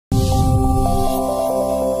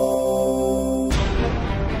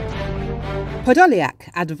Podolyak,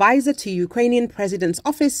 advisor to Ukrainian president's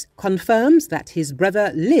office, confirms that his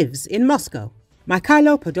brother lives in Moscow.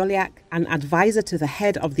 Mykhailo Podolyak, an advisor to the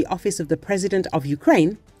head of the office of the president of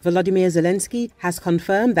Ukraine, Volodymyr Zelensky, has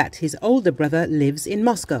confirmed that his older brother lives in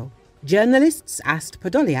Moscow. Journalists asked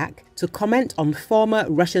Podolyak to comment on former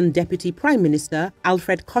Russian Deputy Prime Minister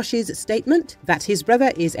Alfred Koch's statement that his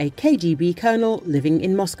brother is a KGB colonel living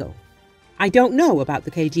in Moscow. "I don't know about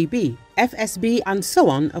the KGB, FSB and so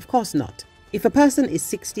on, of course not. If a person is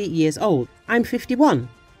 60 years old, I'm 51.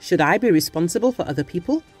 Should I be responsible for other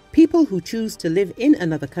people? People who choose to live in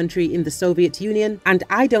another country in the Soviet Union, and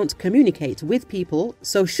I don't communicate with people,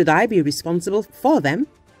 so should I be responsible for them?"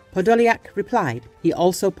 Podolyak replied. He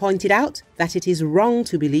also pointed out that it is wrong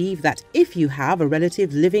to believe that if you have a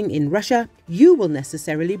relative living in Russia, you will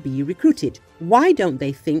necessarily be recruited. Why don't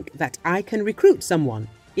they think that I can recruit someone?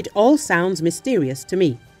 It all sounds mysterious to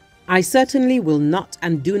me. I certainly will not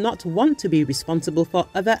and do not want to be responsible for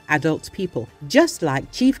other adult people, just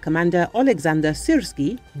like Chief Commander Oleksandr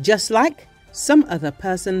Syrsky, just like some other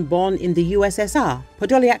person born in the USSR,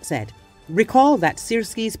 Podolyak said. Recall that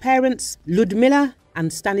Syrsky's parents, Ludmila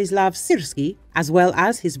and Stanislav Syrsky, as well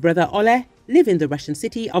as his brother Ole, live in the Russian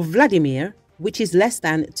city of Vladimir, which is less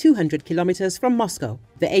than 200 kilometers from Moscow.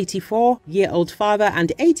 The 84-year-old father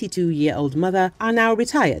and 82-year-old mother are now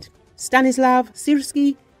retired. Stanislav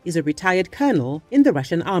Syrsky is a retired colonel in the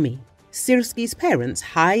Russian army. Syrsky's parents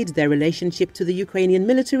hide their relationship to the Ukrainian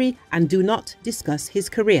military and do not discuss his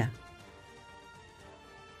career.